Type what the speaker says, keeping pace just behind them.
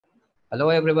Hello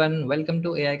everyone, welcome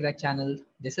to AI Crack channel.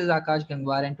 This is Akash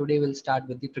Gangwar and today we'll start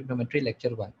with the Trigonometry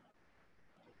lecture 1.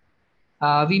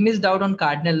 We missed out on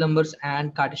cardinal numbers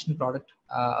and Cartesian product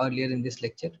earlier in this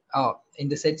lecture, in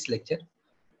the sets lecture.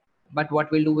 But what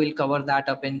we'll do, we'll cover that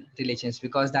up in relations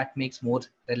because that makes more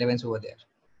relevance over there.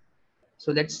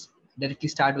 So let's directly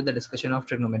start with the discussion of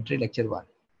Trigonometry lecture 1.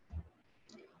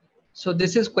 So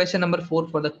this is question number 4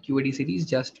 for the QAD series.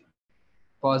 Just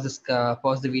pause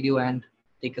the video and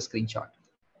take a screenshot.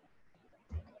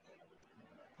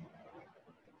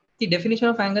 The definition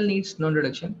of angle needs no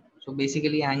introduction. So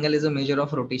basically, angle is a measure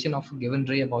of rotation of a given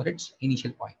ray about its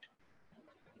initial point.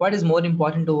 What is more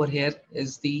important over here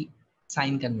is the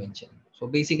sign convention. So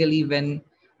basically, when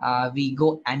we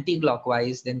go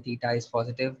anti-clockwise, then theta is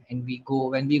positive, and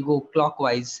when we go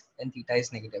clockwise, then theta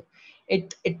is negative.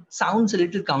 It sounds a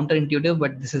little counterintuitive,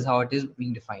 but this is how it is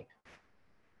being defined.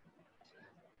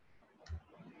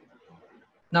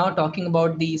 Now talking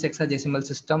about the sexagesimal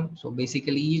system. So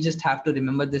basically you just have to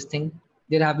remember this thing.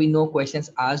 There have been no questions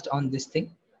asked on this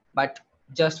thing, but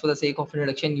just for the sake of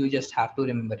introduction, you just have to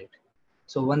remember it.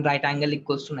 So one right angle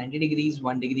equals to 90 degrees,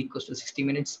 1 degree equals to 60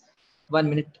 minutes, 1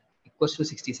 minute equals to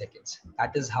 60 seconds.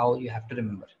 That is how you have to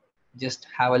remember. Just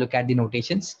have a look at the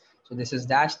notations. So this is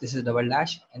dash, this is double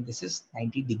dash, and this is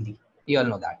 90 degree. You all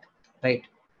know that, right?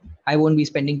 I won't be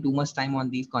spending too much time on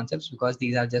these concepts because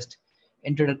these are just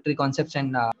introductory concepts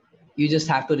and you just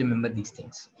have to remember these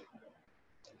things.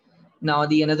 Now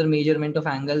the another measurement of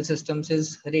angle systems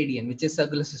is radian, which is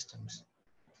circular systems.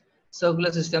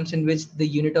 Circular systems in which the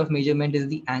unit of measurement is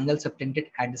the angle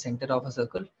subtended at the center of a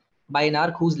circle by an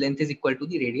arc whose length is equal to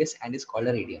the radius and is called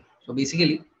a radian. So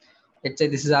basically, let's say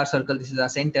this is our circle, this is our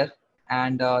center,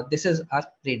 and this is our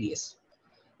radius.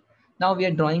 Now we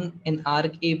are drawing an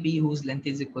arc AP whose length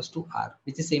is equal to r,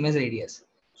 which is same as radius.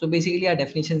 So basically our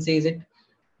definition says it,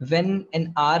 when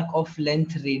an arc of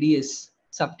length radius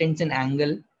subtends an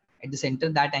angle at the center,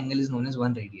 that angle is known as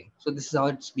 1 radian. So this is how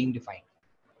it's being defined.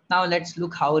 Now let's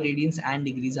look how radians and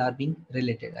degrees are being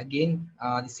related. Again,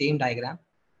 the same diagram.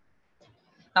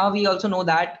 Now we also know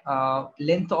that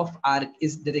length of arc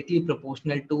is directly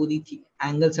proportional to the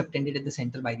angle subtended at the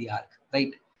center by the arc,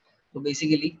 right? So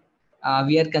basically,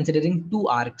 we are considering two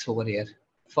arcs over here.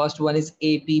 First one is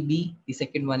APB, the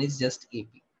second one is just AP.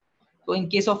 So in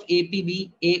case of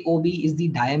APB, AOB is the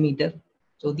diameter.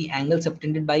 So the angle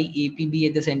subtended by APB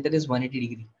at the center is 180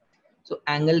 degree. So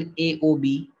angle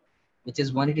AOB, which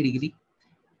is 180 degree,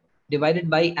 divided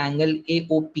by angle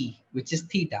AOP, which is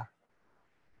theta,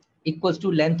 equals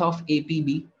to length of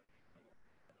APB,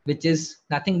 which is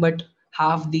nothing but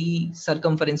half the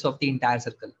circumference of the entire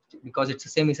circle because it's a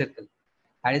semicircle.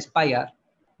 That is pi r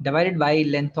divided by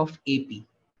length of AP,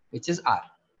 which is r.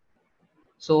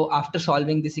 So after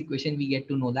solving this equation, we get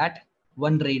to know that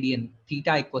 1 radian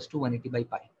theta equals to 180 by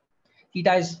pi.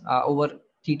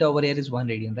 Theta over here is 1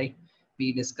 radian, right?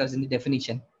 We discussed in the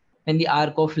definition. When the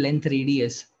arc of length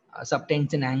radius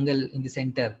subtends an angle in the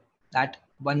center, that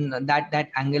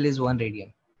angle is 1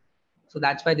 radian. So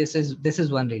that's why this is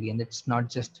 1 radian. It's not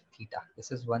just theta.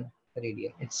 This is 1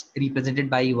 radian. It's represented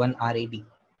by 1 rad.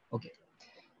 Okay.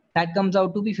 That comes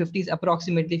out to be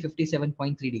approximately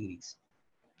 57.3 degrees.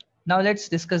 Now let's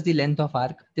discuss the length of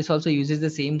arc. This also uses the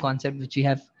same concept which we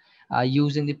have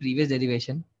used in the previous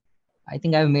derivation. I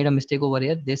think I've made a mistake over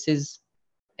here. This is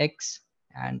x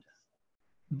and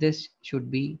this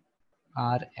should be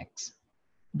rx.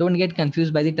 Don't get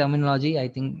confused by the terminology. I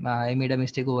think I made a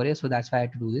mistake over here, so that's why I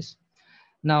had to do this.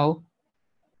 Now,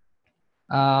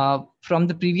 from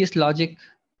the previous logic,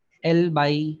 L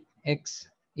by x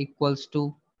equals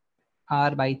to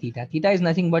r by theta. Theta is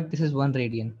nothing but this is 1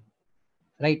 radian,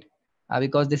 right?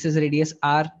 Because this is radius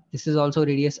r, this is also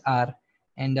radius r,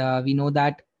 and we know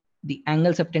that the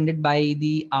angle subtended by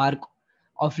the arc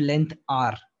of length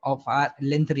r of our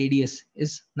length radius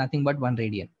is nothing but 1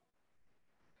 radian.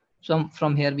 So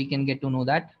from here we can get to know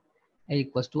that L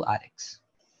equals to rx,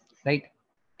 right?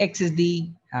 X is the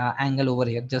angle over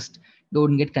here. Just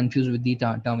don't get confused with the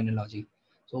terminology.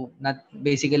 So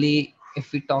basically,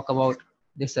 if we talk about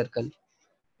this circle,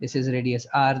 this is radius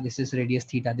r, this is radius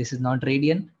theta. This is not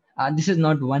radian. This is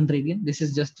not 1 radian. This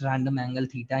is just random angle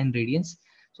theta in radians.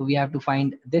 So we have to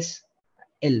find this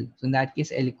L. So in that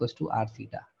case, L equals to r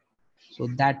theta. So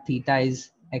that theta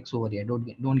is x over here.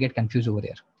 Don't get confused over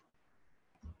here.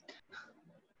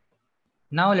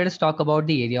 Now let us talk about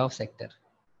the area of sector.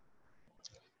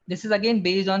 This is again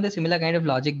based on the similar kind of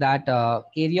logic that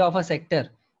area of a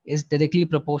sector is directly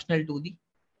proportional to the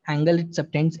angle it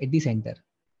subtends at the center.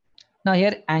 Now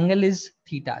here angle is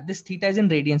theta. This theta is in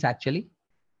radians actually.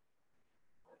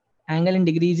 Angle in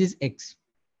degrees is x.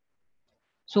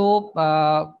 So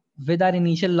With our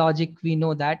initial logic, we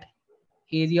know that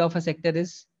area of a sector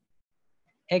is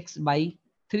x by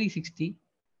 360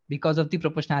 because of the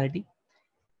proportionality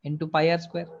into pi r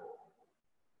square,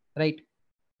 right?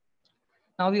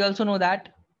 Now we also know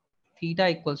that theta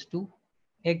equals to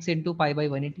x into pi by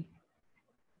 180.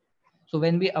 So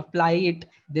when we apply it,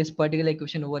 this particular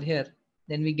equation over here,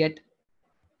 then we get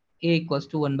a equals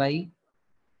to 1 by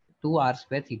 2 r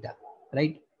square theta,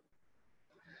 right?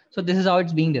 So this is how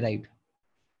it's being derived.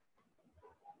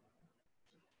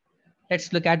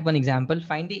 Let's look at one example.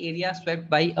 Find the area swept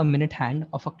by a minute hand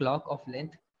of a clock of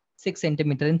length 6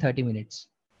 centimeter in 30 minutes.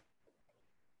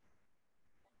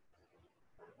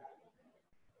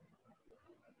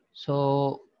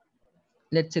 So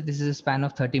let's say this is a span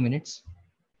of 30 minutes.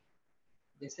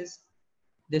 This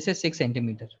is 6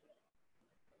 centimeter.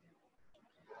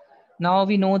 Now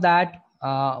we know that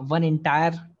one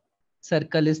entire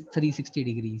circle is 360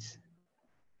 degrees.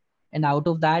 And out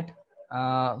of that,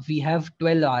 we have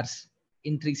 12 hours.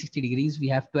 In 360 degrees, we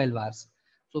have 12 hours.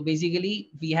 So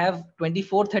basically, we have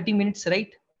 24, 30 minutes,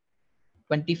 right?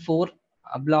 24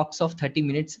 blocks of 30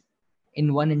 minutes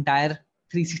in one entire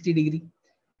 360 degree.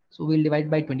 So we'll divide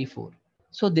by 24.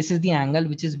 So this is the angle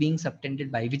which is being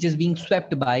subtended by, which is being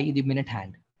swept by the minute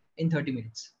hand in 30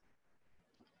 minutes.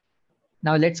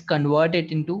 Now let's convert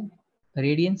it into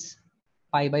radians,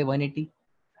 pi by 180.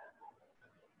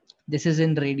 This is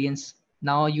in radians.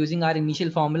 Now using our initial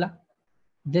formula,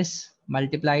 this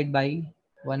multiplied by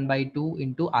 1 by 2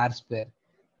 into r square,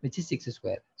 which is 6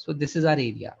 square. So this is our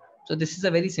area. So this is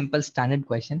a very simple standard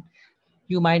question.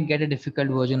 You might get a difficult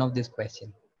version of this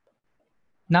question.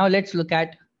 Now let's look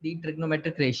at the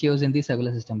trigonometric ratios in the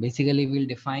circular system. Basically, we'll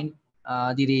define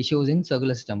the ratios in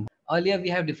circular system. Earlier, we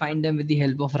have defined them with the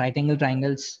help of right angle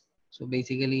triangles. So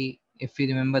basically, if we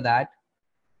remember that,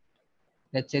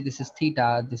 let's say this is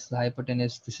theta, this is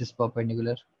hypotenuse, this is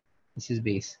perpendicular, this is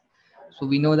base. So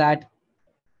we know that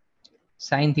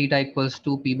sine theta equals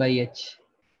to p by h,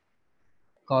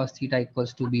 cos theta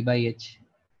equals to b by h,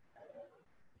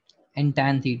 and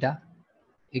tan theta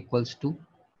equals to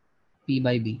p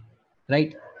by b,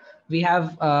 right? We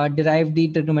have derived the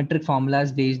trigonometric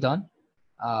formulas based on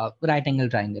right angle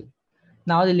triangle.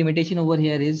 Now the limitation over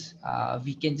here is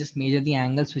we can just measure the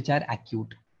angles which are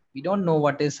acute. We don't know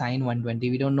what is sine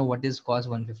 120. We don't know what is cos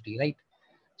 150, right?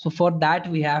 So for that,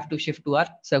 we have to shift to our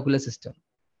circular system.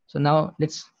 So now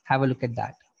let's have a look at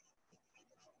that.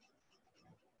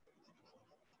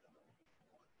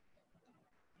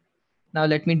 Now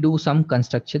let me do some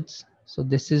constructions. So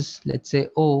this is, let's say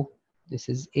O, this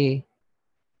is A,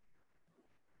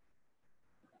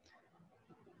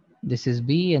 this is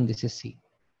B, and this is C.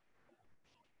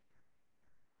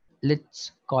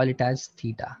 Let's call it as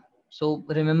theta. So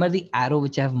remember the arrow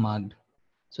which I have marked.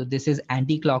 So this is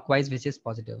anti-clockwise, which is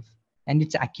positive, and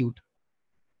it's acute.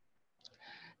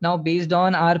 Now based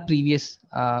on our previous,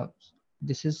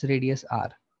 this is radius R.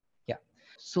 Yeah.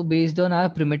 So based on our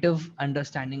primitive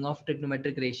understanding of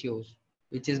trigonometric ratios,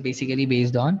 which is basically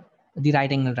based on the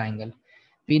right angle triangle,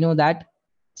 we know that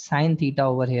sine theta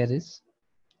over here is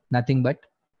nothing but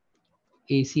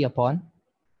AC upon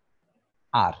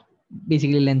R,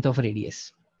 basically length of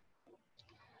radius.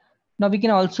 Now we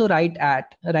can also write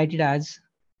it as,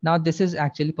 now this is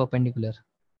actually perpendicular.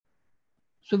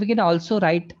 So we can also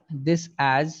write this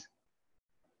as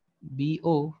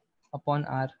BO upon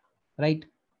R, right?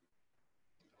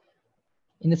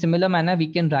 In a similar manner, we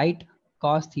can write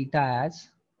cos theta as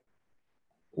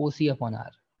OC upon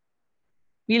R.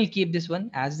 We'll keep this one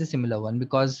as the similar one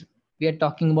because we are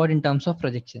talking about in terms of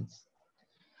projections.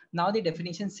 Now the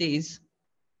definition says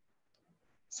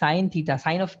sine theta,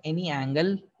 sine of any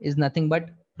angle is nothing but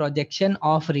projection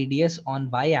of radius on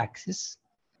y-axis.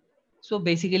 So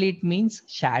basically it means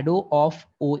shadow of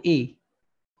OA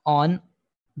on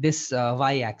this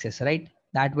y-axis, right?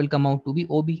 That will come out to be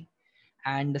OB.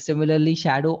 And similarly,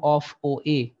 shadow of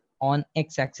OA on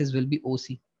x-axis will be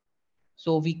OC.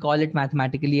 So we call it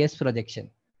mathematically as projection.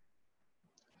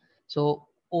 So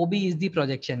OB is the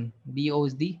projection, BO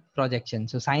is the projection.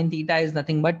 So sine theta is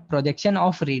nothing but projection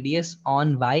of radius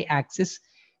on y-axis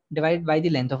divided by the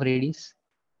length of radius.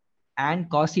 And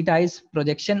cos theta is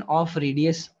projection of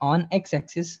radius on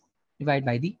x-axis divided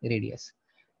by the radius.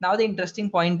 Now the interesting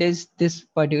point is this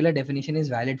particular definition is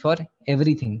valid for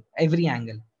everything, every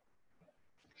angle.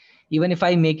 Even if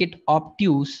I make it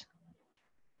obtuse,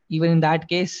 even in that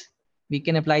case, we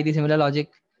can apply the similar logic.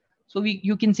 So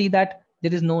you can see that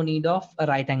there is no need of a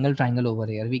right angle triangle over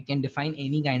here. We can define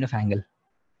any kind of angle.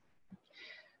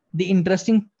 The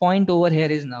interesting point over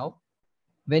here is now,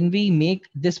 when we make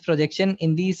this projection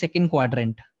in the second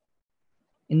quadrant,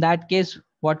 in that case,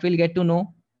 what we'll get to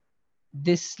know,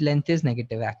 this length is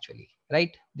negative actually,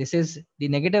 right? This is the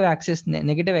negative axis,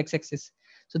 negative x-axis.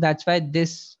 So that's why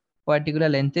this particular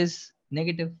length is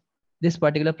negative. This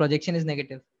particular projection is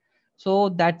negative. So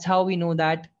that's how we know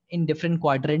that in different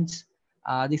quadrants,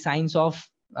 the signs of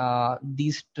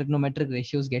these trigonometric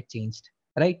ratios get changed,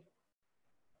 right?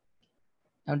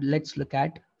 Now let's look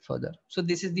at further. So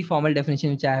this is the formal definition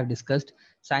which I have discussed.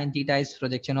 Sin theta is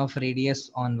projection of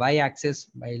radius on y-axis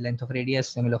by length of radius,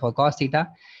 similar for cos theta,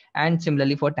 and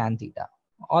similarly for tan theta.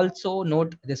 Also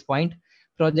note this point,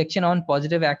 projection on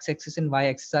positive x-axis and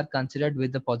y-axis are considered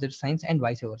with the positive signs and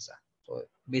vice versa. So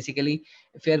basically,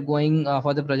 if we are going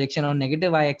for the projection on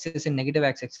negative y-axis and negative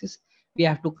x-axis, we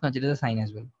have to consider the sign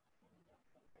as well.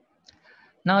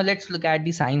 Now let's look at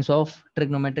the signs of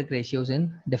trigonometric ratios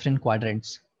in different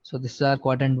quadrants. So this is our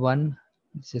quadrant 1,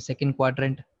 this is second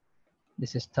quadrant,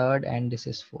 this is third, and this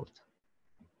is fourth.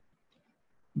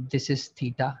 This is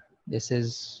theta, this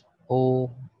is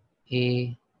O,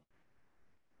 A,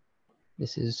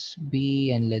 this is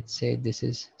B, and let's say this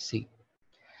is C.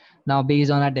 Now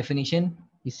based on our definition,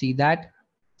 we see that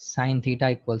sin theta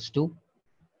equals to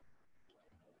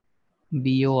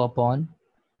BO upon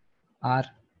R.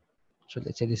 So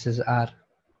let's say this is R.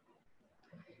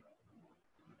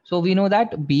 So we know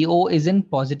that BO is in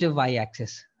positive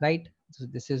y-axis, right? So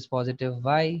this is positive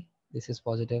y, this is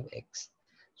positive x.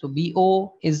 So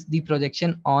BO is the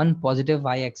projection on positive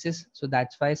y-axis. So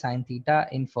that's why sin theta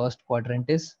in first quadrant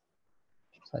is,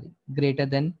 greater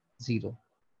than 0,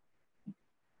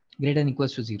 greater than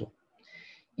equals to 0.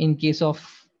 In case of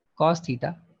cos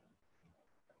theta,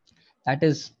 that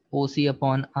is OC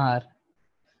upon R.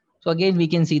 So again, we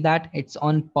can see that it's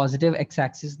on positive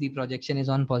x-axis. The projection is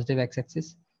on positive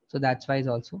x-axis. So that's why it's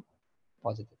also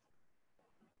positive.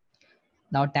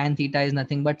 Now tan theta is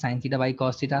nothing but sin theta by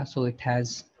cos theta. So it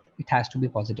has to be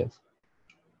positive.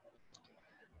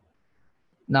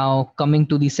 Now coming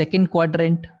to the second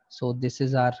quadrant. So this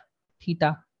is our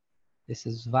theta. This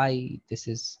is y. This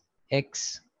is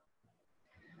x.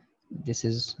 This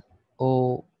is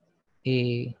O,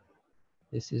 A.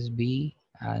 This is B.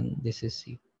 And this is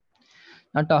C.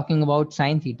 Now talking about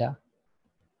sin theta.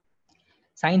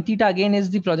 Sin theta again is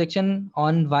the projection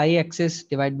on y-axis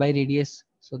divided by radius.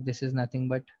 So this is nothing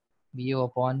but BO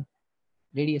upon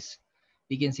radius.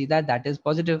 We can see that that is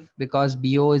positive because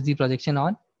BO is the projection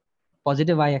on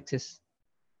positive y-axis.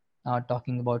 Now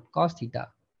talking about cos theta.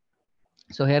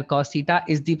 So here cos theta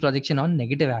is the projection on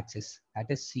negative axis, that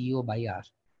is CO by R.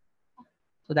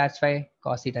 So that's why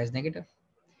cos theta is negative.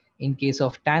 In case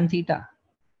of tan theta,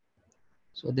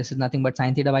 so this is nothing but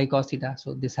sin theta by cos theta.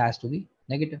 So this has to be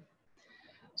negative.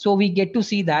 So we get to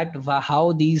see that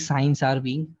how these signs are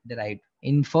being derived.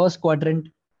 In first quadrant,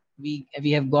 we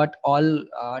have got all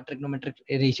trigonometric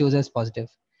ratios as positive.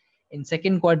 In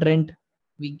second quadrant,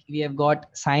 we have got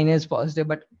sin as positive,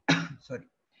 but sorry,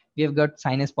 we have got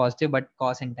sin as positive, but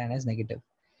cos and tan as negative.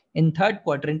 In third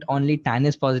quadrant, only tan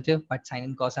is positive, but sin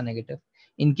and cos are negative.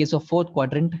 In case of fourth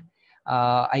quadrant,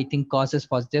 I think cos is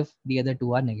positive, the other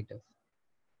two are negative.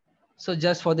 So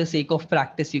just for the sake of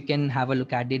practice, you can have a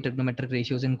look at the trigonometric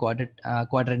ratios in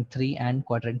quadrant 3 and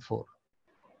quadrant 4.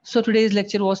 So today's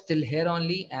lecture was till here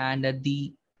only, and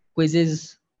the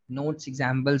quizzes, notes,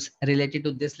 examples related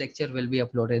to this lecture will be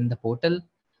uploaded in the portal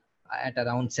at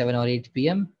around 7 or 8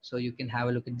 p.m. So you can have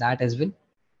a look at that as well.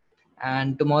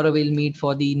 And tomorrow we'll meet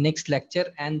for the next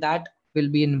lecture, and that will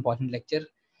be an important lecture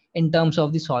in terms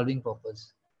of the solving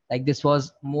purpose. Like this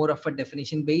was more of a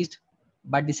definition based,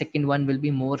 but the second one will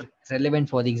be more relevant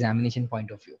for the examination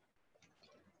point of view.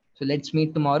 So let's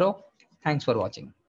meet tomorrow. Thanks for watching.